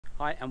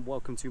Hi and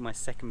welcome to my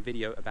second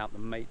video about the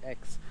Mate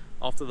X.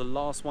 After the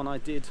last one I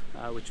did,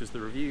 which was the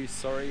review,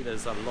 sorry,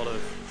 there's a lot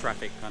of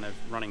traffic kind of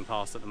running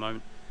past at the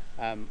moment.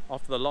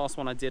 After the last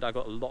one I did, I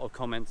got a lot of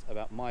comments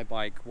about my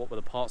bike, what were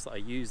the parts that I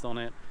used on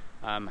it,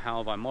 how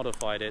have I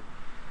modified it.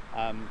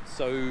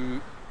 So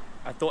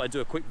I thought I'd do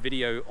a quick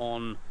video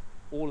on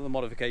all of the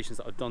modifications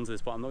that I've done to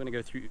this, but I'm not going to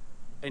go through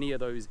any of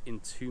those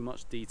in too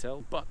much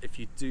detail. But if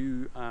you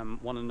do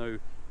want to know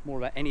more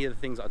about any of the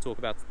things that I talk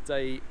about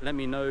today, let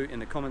me know in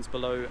the comments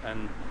below,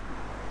 and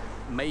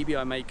maybe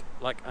I make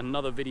like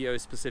another video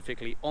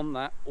specifically on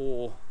that,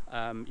 or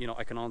you know,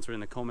 I can answer in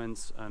the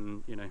comments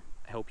and, you know,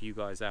 help you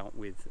guys out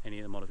with any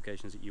of the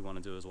modifications that you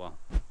want to do as well.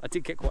 I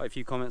did get quite a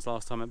few comments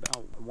last time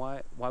about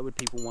why would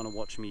people want to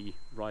watch me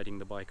riding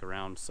the bike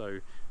around. So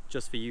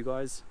just for you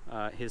guys,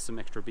 here's some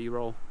extra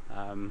B-roll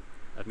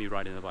of me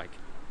riding the bike.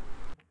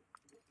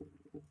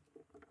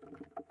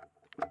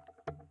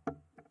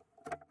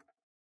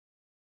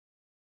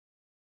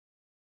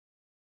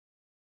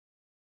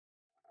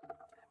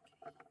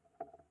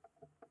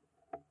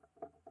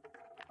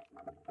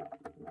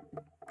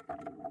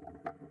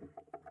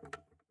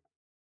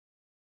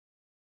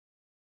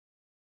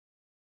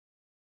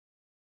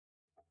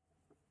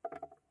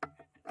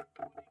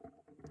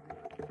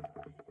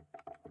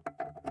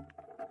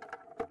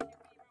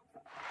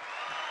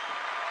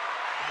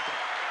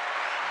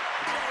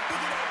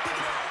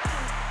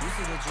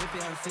 The drippy,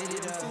 I'm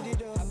fitted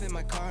up. Hop in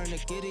my car and the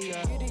giddy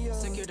up.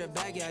 Secure the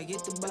bag, yeah, I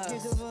get the bus.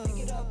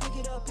 Pick it up, pick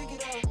it up, pick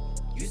it up.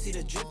 You see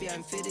the drippy,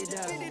 I'm fitted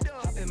up.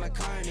 Hop in my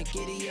car and the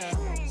giddy up.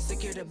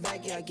 Secure the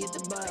bag, yeah, I get the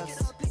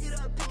bus. Pick it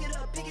up, pick it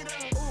up, pick it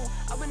up.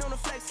 Ooh, I've been on the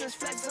flex since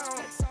flex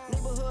zone.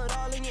 Neighborhood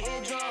all in your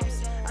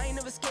eardrums. I ain't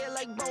never scared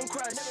like Bone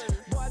Crush.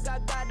 Boy, I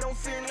got God, don't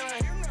fear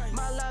none.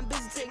 My line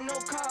busy, take no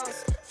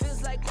calls.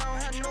 Feels like I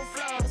don't have no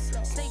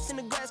flaws. Snakes in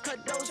the grass,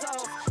 cut those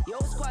off. Yo,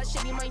 squad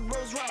shitty, my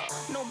bros raw.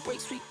 No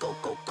breaks, we go,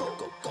 go, go,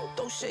 go, go.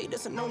 Throw shade,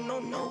 that's a no, no,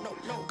 no, no,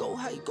 no. Go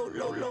high, go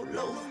low, low,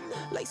 low.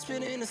 Like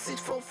spinning in a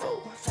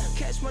 644.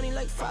 Cash money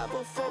like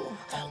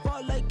 504.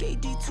 Ball like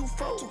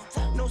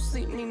AD24. No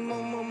sleep, need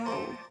more, more,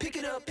 more. Pick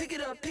it up, pick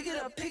it up, pick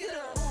it up, pick it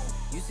up.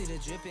 You see the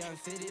drippy, I'm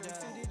fitted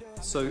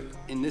up. So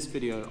in this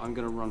video, I'm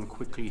going to run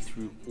quickly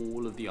through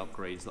all of the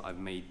upgrades that I've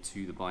made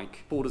to the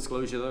bike. Full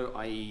disclosure though,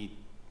 I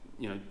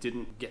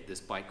didn't get this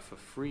bike for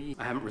free.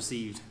 I haven't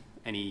received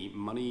any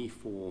money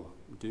for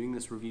doing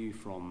this review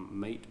from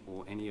Mate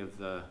or any of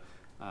the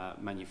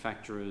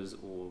manufacturers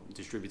or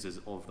distributors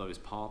of those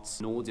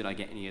parts, nor did I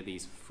get any of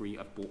these free.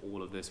 I've bought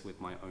all of this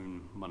with my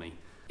own money.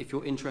 If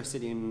you're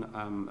interested in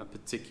a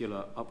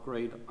particular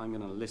upgrade, I'm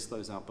going to list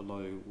those out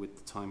below with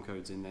the time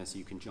codes in there, so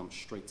you can jump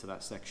straight to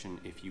that section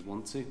if you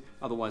want to.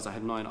 Otherwise, I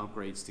have 9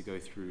 upgrades to go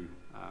through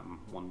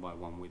one by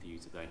one with you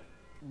today.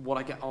 What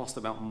I get asked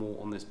about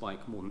more on this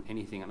bike more than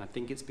anything, and I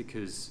think it's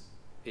because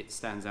it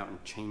stands out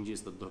and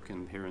changes the look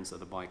and appearance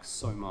of the bike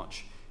so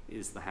much,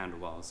 is the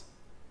handlebars.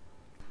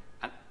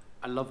 And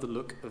I love the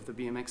look of the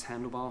BMX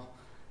handlebar.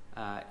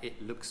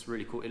 It looks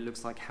really cool. It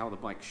looks like how the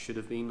bike should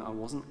have been. I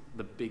wasn't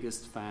the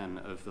biggest fan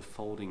of the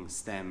folding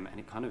stem, and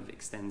it kind of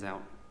extends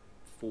out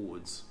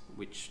forwards,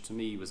 which to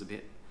me was a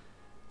bit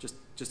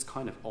just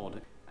kind of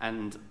odd.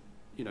 And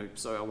you know,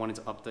 so I wanted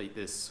to update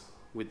this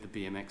with the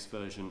BMX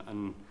version,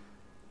 and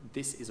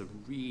this is a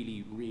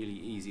really, really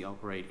easy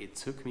upgrade. It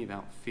took me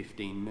about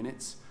 15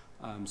 minutes.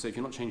 So if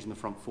you're not changing the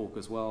front fork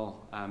as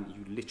well,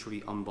 you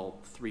literally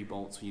unbolt 3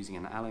 bolts using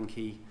an Allen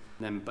key.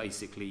 And then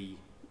basically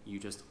you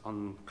just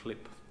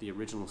unclip the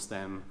original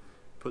stem,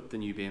 put the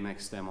new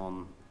BMX stem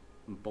on,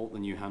 and bolt the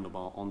new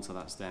handlebar onto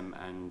that stem,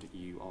 and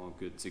you are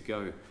good to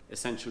go.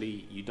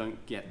 Essentially, you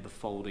don't get the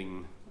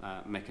folding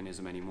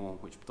mechanism anymore,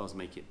 which does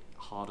make it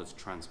harder to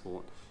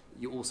transport.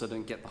 You also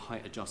don't get the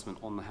height adjustment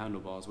on the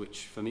handlebars,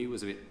 which for me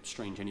was a bit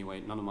strange anyway.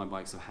 None of my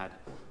bikes have had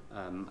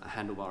a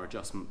handlebar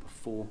adjustment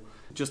before.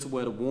 Just a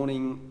word of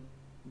warning,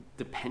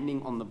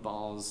 depending on the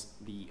bars,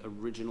 the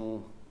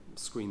original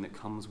screen that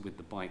comes with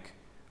the bike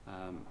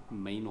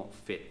may not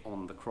fit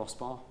on the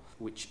crossbar,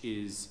 which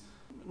is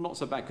not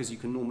so bad because you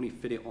can normally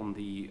fit it on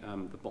the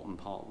bottom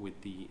part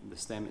with the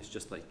stem. It's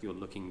just like you're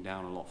looking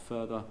down a lot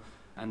further.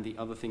 And the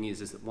other thing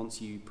is that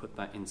once you put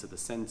that into the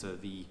center,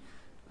 the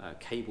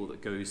cable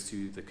that goes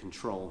to the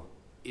control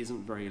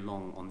isn't very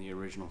long on the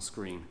original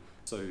screen,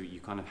 so you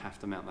kind of have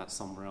to mount that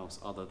somewhere else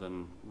other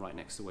than right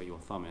next to where your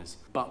thumb is.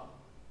 But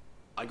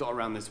I got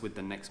around this with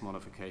the next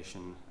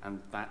modification, and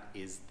that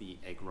is the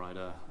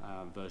Eggrider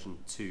version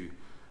 2.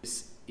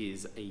 This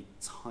is a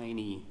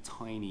tiny,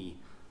 tiny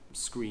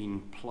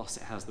screen, plus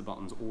it has the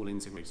buttons all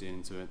integrated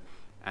into it,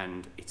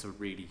 and it's a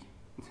really,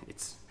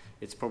 it's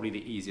probably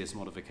the easiest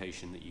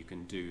modification that you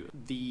can do.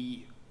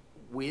 The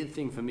weird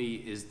thing for me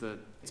is that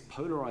it's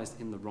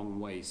polarized in the wrong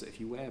way. So if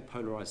you wear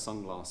polarized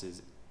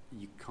sunglasses,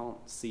 you can't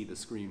see the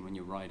screen when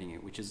you're riding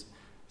it, which is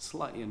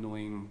slightly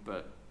annoying,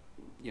 but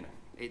you know,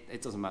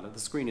 it doesn't matter. The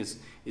screen is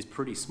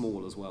pretty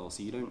small as well,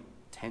 so you don't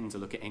tend to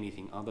look at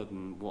anything other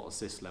than what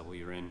assist level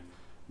you're in,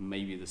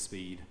 maybe the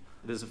speed.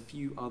 There's a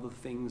few other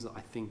things that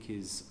I think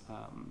is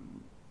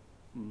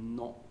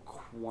not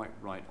quite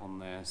right on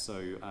there.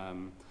 So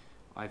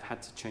I've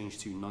had to change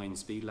to 9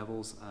 speed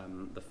levels.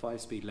 The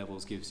 5 speed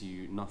levels gives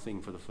you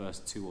nothing for the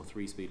first 2 or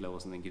 3 speed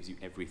levels and then gives you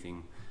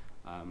everything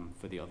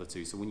for the other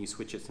 2. So when you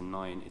switch it to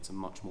 9, it's a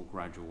much more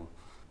gradual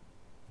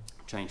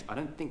change. I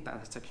don't think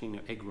that's actually an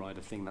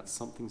Eggrider thing. That's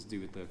something to do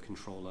with the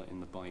controller in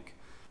the bike,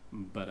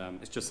 but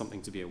it's just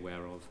something to be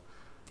aware of.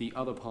 The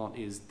other part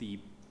is the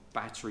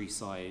battery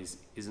size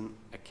isn't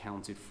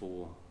accounted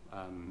for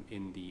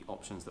in the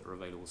options that are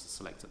available to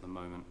select at the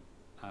moment,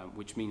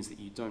 which means that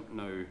you don't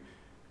know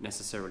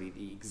necessarily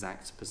the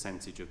exact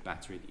percentage of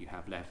battery that you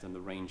have left, and the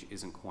range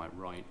isn't quite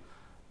right.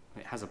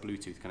 It has a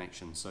Bluetooth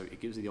connection, so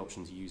it gives you the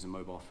option to use a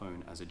mobile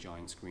phone as a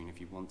giant screen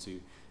if you want to,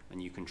 and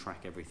you can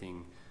track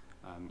everything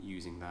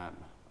using that,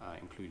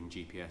 including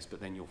GPS, but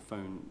then your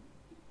phone,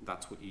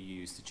 that's what you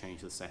use to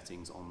change the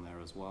settings on there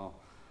as well.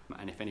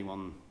 And if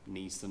anyone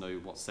needs to know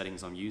what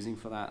settings I'm using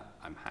for that,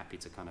 I'm happy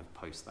to kind of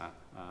post that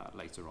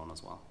later on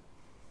as well.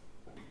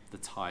 The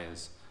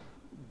tires.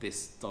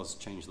 This does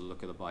change the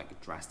look of the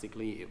bike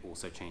drastically. It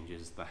also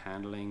changes the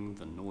handling,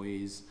 the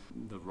noise,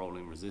 the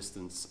rolling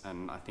resistance,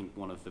 and I think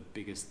one of the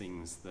biggest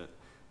things that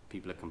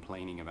people are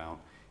complaining about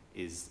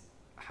is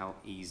how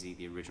easy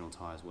the original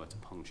tires were to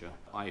puncture.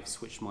 I've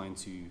switched mine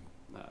to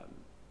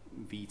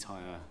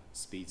V-tire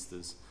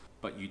Speedsters,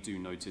 but you do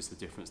notice the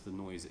difference. The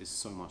noise is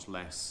so much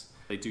less.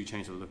 They do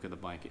change the look of the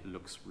bike. It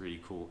looks really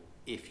cool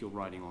if you're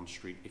riding on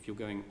street. If you're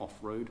going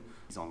off-road,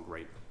 these aren't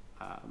great.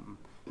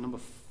 Number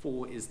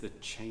 4 is the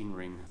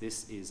Chainring.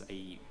 This is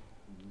a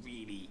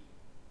really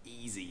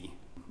easy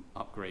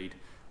upgrade.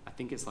 I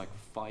think it's like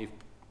 5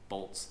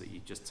 bolts that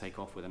you just take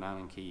off with an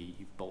Allen key,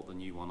 you bolt the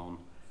new one on,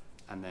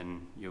 and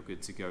then you're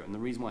good to go. And the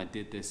reason why I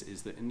did this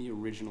is that in the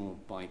original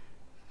bike,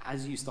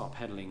 as you start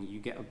pedaling, you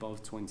get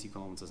above 20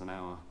 kilometers an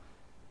hour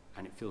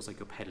and it feels like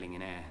you're pedaling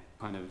in air,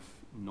 kind of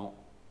not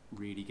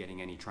really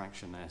getting any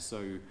traction there.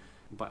 So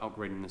by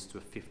upgrading this to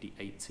a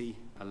 5080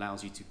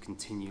 allows you to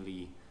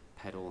continually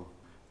pedal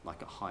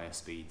like at higher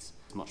speeds.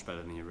 It's much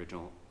better than the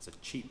original. It's a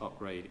cheap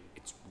upgrade.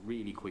 It's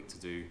really quick to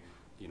do.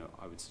 You know,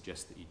 I would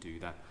suggest that you do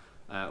that.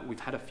 We've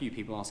had a few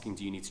people asking,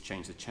 do you need to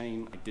change the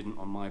chain? I didn't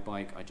on my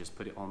bike. I just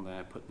put it on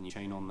there, put the new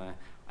chain on there.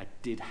 I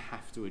did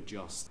have to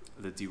adjust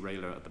the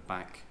derailleur at the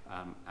back,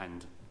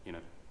 and you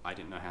know, I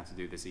didn't know how to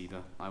do this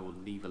either. I will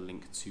leave a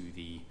link to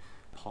the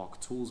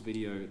Park Tools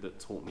video that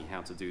taught me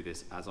how to do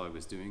this as I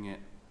was doing it.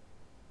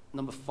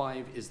 Number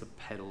 5 is the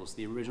pedals.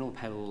 The original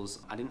pedals,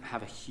 I didn't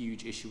have a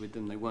huge issue with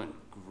them. They weren't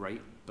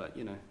great, but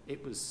you know,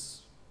 it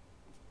was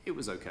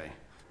okay.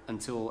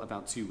 Until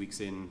about 2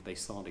 weeks in, they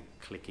started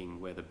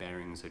clicking where the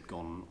bearings had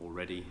gone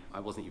already.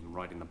 I wasn't even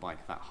riding the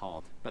bike that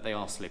hard, but they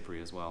are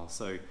slippery as well.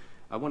 So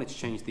I wanted to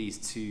change these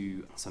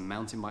to some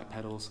mountain bike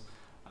pedals.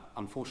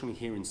 Unfortunately,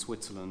 here in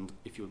Switzerland,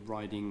 if you're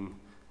riding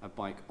a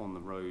bike on the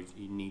road,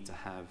 you need to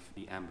have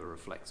the amber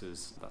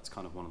reflectors. That's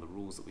kind of one of the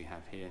rules that we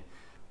have here.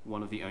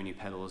 One of the only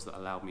pedals that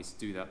allowed me to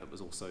do that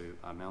was also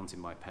a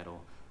mountain bike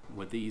pedal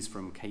were these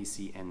from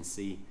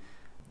KCNC.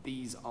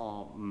 These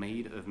are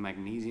made of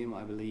magnesium,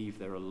 I believe.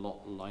 They're a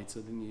lot lighter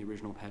than the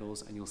original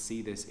pedals, and you'll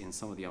see this in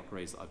some of the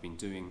upgrades that I've been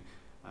doing.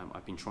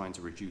 I've been trying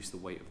to reduce the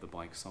weight of the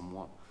bike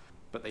somewhat,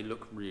 but they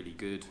look really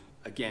good.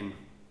 Again,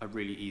 a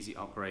really easy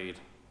upgrade.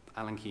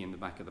 Allen key in the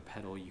back of the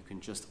pedal, you can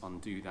just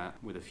undo that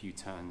with a few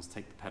turns,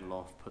 take the pedal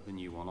off, put the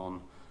new one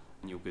on,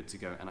 and you're good to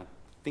go. And I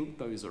think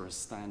those are a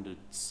standard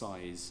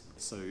size,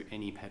 so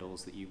any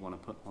pedals that you want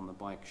to put on the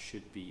bike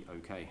should be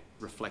okay.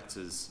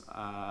 Reflectors.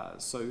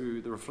 So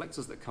the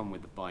reflectors that come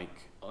with the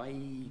bike,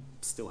 I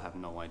still have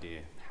no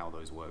idea how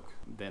those work.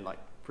 They're like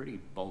pretty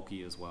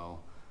bulky as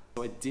well.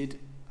 So I did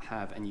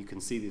have, and you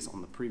can see this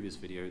on the previous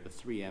video, the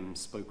 3M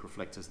spoke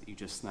reflectors that you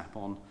just snap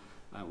on,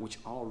 which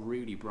are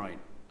really bright.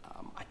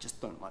 I just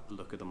don't like the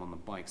look of them on the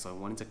bike, so I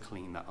wanted to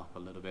clean that up a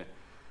little bit.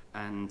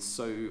 And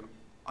so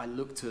I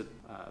looked at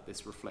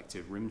this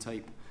reflective rim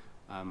tape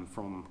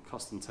from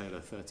Custom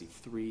Tailor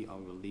 33. I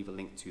will leave a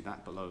link to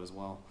that below as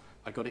well.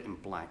 I got it in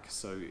black,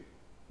 so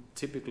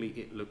typically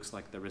it looks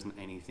like there isn't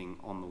anything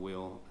on the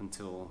wheel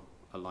until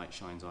a light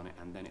shines on it,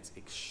 and then it's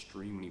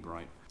extremely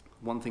bright.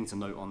 One thing to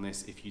note on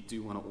this, if you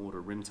do want to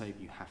order rim tape,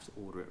 you have to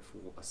order it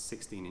for a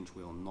 16-inch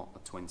wheel, not a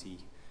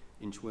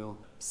 20-inch wheel.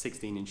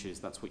 16 inches,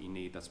 that's what you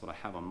need. That's what I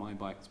have on my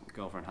bike. That's what my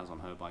girlfriend has on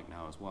her bike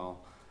now as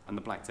well. And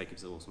the black tape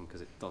is awesome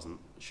because it doesn't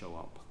show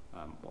up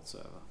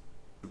whatsoever.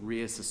 The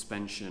rear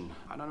suspension,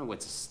 I don't know where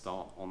to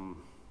start on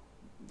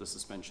the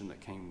suspension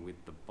that came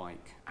with the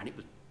bike, and it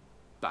was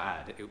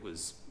bad. It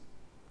was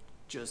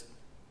just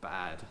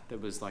bad. There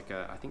was like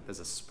I think there's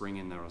a spring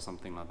in there or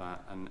something like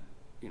that, and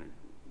you know,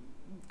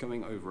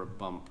 going over a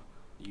bump,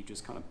 you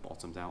just kind of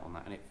bottomed out on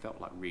that, and it felt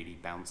like really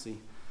bouncy.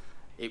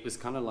 It was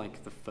kind of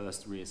like the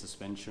first rear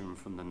suspension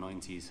from the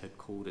 90s had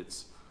called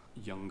its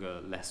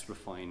younger, less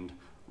refined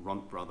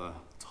runt brother,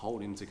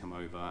 told him to come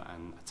over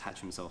and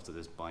attach himself to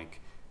this bike.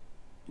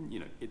 You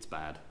know, it's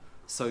bad.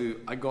 So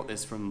I got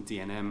this from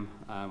D&M,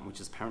 which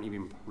has apparently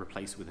been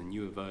replaced with a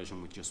newer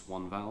version with just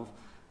one valve,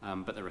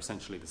 but they're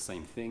essentially the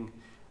same thing.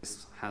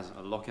 This has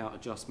a lockout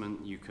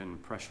adjustment. You can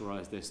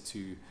pressurize this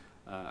to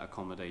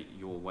accommodate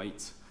your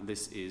weight.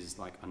 This is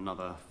like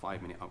another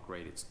 5-minute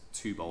upgrade. It's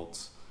 2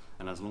 bolts,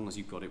 and as long as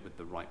you've got it with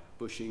the right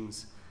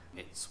bushings,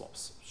 it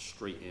swaps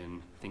straight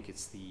in. I think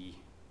it's the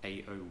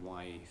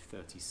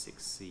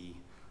AOY36C.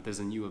 There's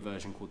a newer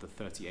version called the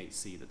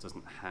 38C that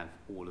doesn't have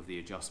all of the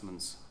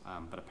adjustments,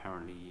 but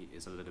apparently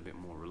is a little bit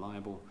more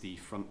reliable. The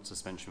front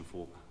suspension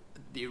fork,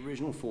 the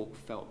original fork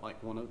felt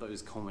like one of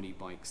those comedy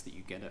bikes that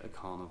you get at a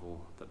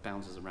carnival that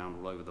bounces around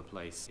all over the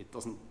place. It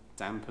doesn't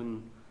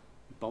dampen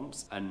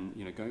bumps, and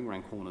you know, going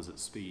around corners at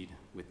speed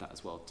with that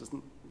as well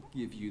doesn't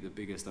give you the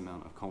biggest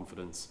amount of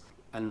confidence.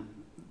 And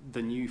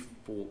the new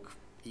fork,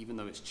 even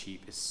though it's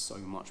cheap, is so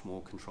much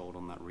more controlled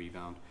on that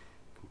rebound.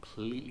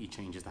 Completely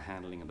changes the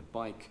handling of the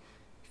bike.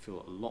 You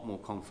feel a lot more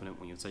confident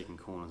when you're taking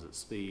corners at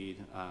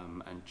speed,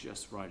 and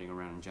just riding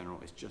around in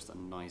general is just a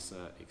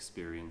nicer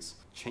experience.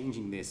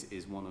 Changing this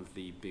is one of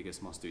the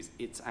biggest must-dos.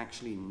 It's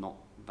actually not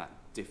that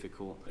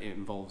difficult. It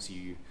involves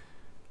you,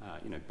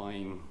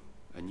 buying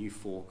a new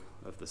fork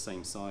of the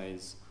same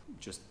size,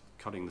 just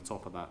cutting the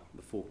top of that,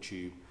 the fork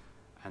tube,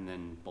 and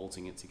then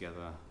bolting it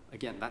together.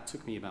 Again, that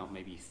took me about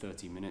maybe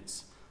 30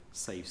 minutes,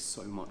 saves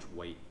so much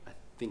weight. I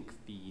think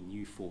the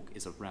new fork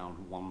is around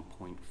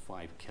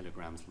 1.5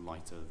 kilograms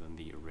lighter than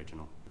the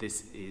original.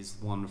 This is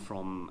one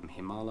from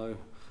Himalo,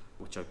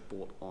 which I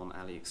bought on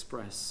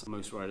AliExpress.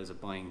 Most riders are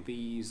buying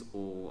these,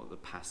 or the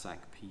Passac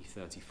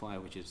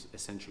P35, which is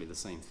essentially the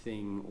same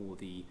thing, or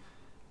the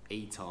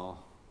ATAR,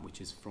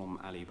 which is from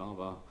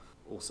Alibaba,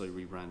 also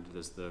rebranded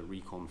as the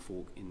Recon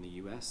fork in the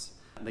US.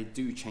 They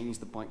do change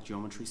the bike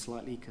geometry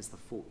slightly because the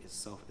fork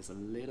itself is a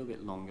little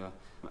bit longer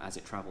as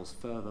it travels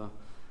further.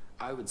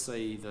 I would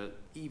say that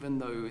even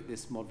though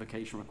this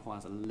modification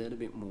requires a little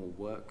bit more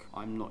work,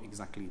 I'm not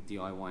exactly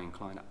DIY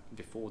inclined.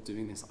 Before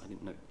doing this, I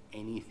didn't know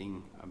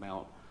anything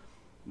about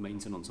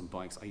maintenance on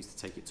bikes. I used to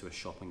take it to a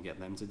shop and get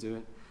them to do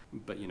it.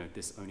 But you know,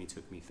 this only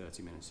took me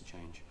 30 minutes to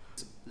change.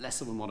 It's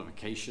less of a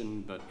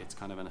modification, but it's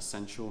kind of an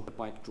essential. The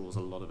bike draws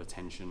a lot of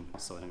attention,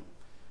 so I don't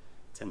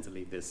tend to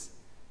leave this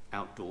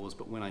outdoors,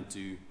 but when I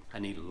do, I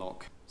need a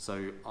lock.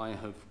 So I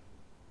have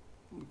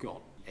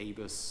got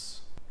Abus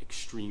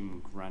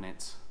Extreme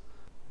Granite,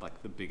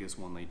 like the biggest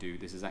one they do.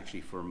 This is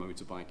actually for a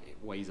motorbike. It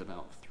weighs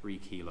about 3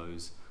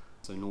 kilos.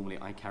 So normally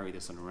I carry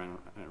this around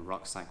in a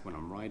rucksack when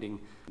I'm riding,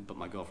 but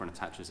my girlfriend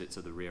attaches it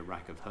to the rear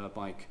rack of her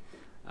bike.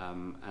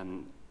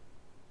 And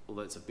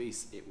although it's a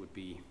beast,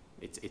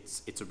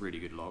 it's a really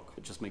good lock.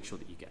 But just make sure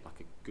that you get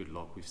like a good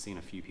lock. We've seen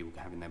a few people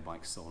having their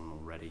bikes stolen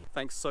already.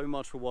 Thanks so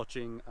much for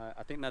watching.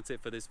 I think that's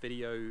it for this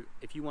video.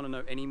 If you want to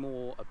know any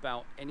more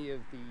about any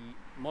of the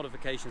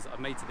modifications that I've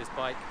made to this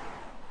bike,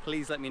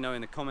 please let me know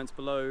in the comments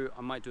below.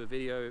 I might do a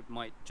video,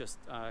 might just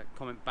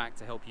comment back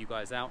to help you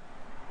guys out.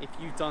 If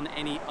you've done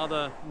any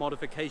other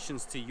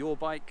modifications to your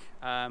bike,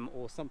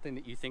 or something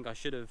that you think I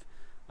should have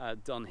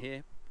done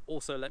here,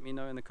 also let me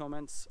know in the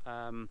comments.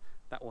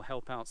 That will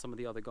help out some of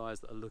the other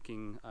guys that are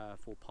looking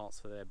for parts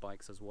for their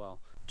bikes as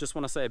well. Just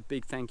want to say a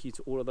big thank you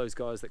to all of those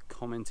guys that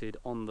commented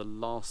on the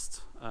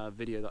last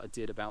video that I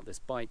did about this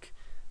bike.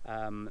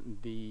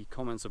 The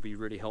comments will be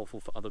really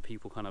helpful for other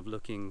people kind of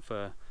looking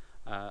for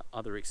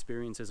other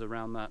experiences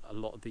around that. A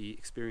lot of the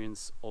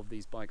experience of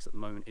these bikes at the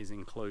moment is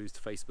in closed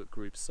Facebook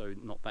groups, so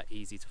not that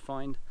easy to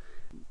find.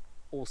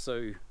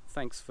 Also,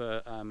 thanks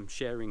for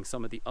sharing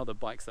some of the other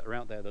bikes that are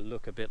out there that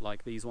look a bit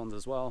like these ones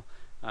as well.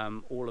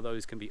 All of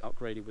those can be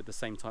upgraded with the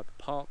same type of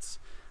parts.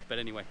 But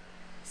anyway,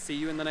 see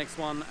you in the next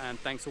one, and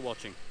thanks for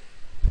watching.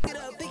 Pick it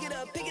up, pick it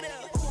up, pick it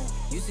up.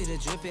 You see the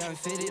drippy, I'm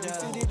fitted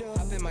up.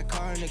 Hop in my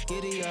car and the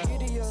giddy up.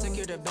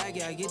 Secure the bag,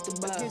 yeah, I get the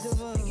bus. Pick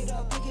it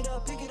up, pick it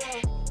up, pick it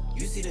up.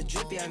 You see the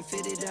drippy, I'm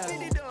fitted up.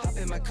 Hop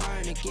in my car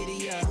and the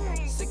giddy up.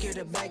 Secure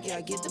the bag, yeah,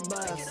 I get the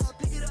bus.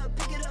 Pick it up,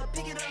 pick it up,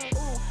 pick it up, pick it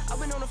up. I've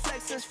been on the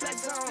flex since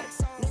flex zone.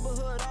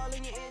 Neighborhood all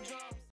in your ear.